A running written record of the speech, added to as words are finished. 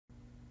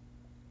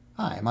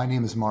Hi, my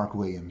name is Mark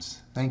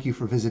Williams. Thank you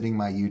for visiting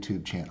my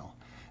YouTube channel.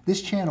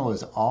 This channel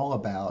is all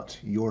about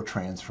your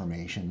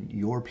transformation,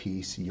 your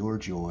peace, your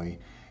joy,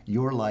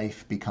 your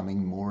life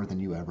becoming more than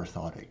you ever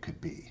thought it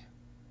could be.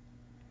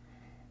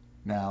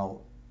 Now,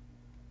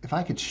 if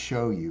I could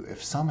show you,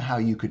 if somehow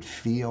you could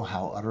feel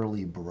how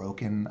utterly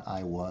broken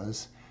I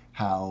was,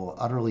 how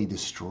utterly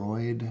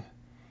destroyed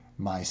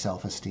my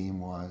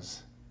self-esteem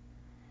was,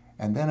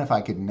 and then if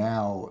I could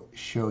now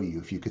show you,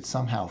 if you could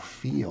somehow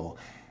feel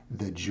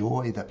the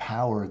joy, the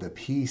power, the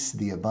peace,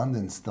 the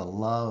abundance, the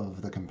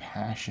love, the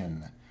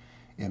compassion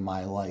in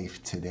my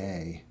life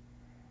today,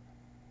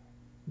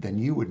 then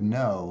you would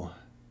know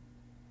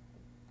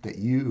that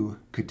you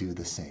could do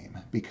the same.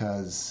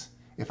 Because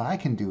if I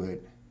can do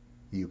it,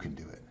 you can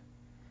do it.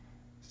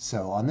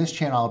 So on this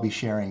channel, I'll be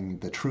sharing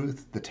the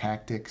truth, the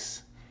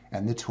tactics,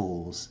 and the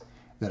tools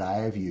that I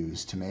have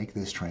used to make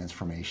this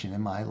transformation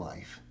in my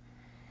life.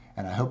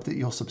 And I hope that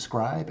you'll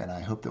subscribe, and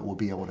I hope that we'll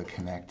be able to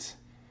connect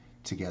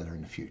together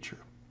in the future.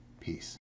 Peace.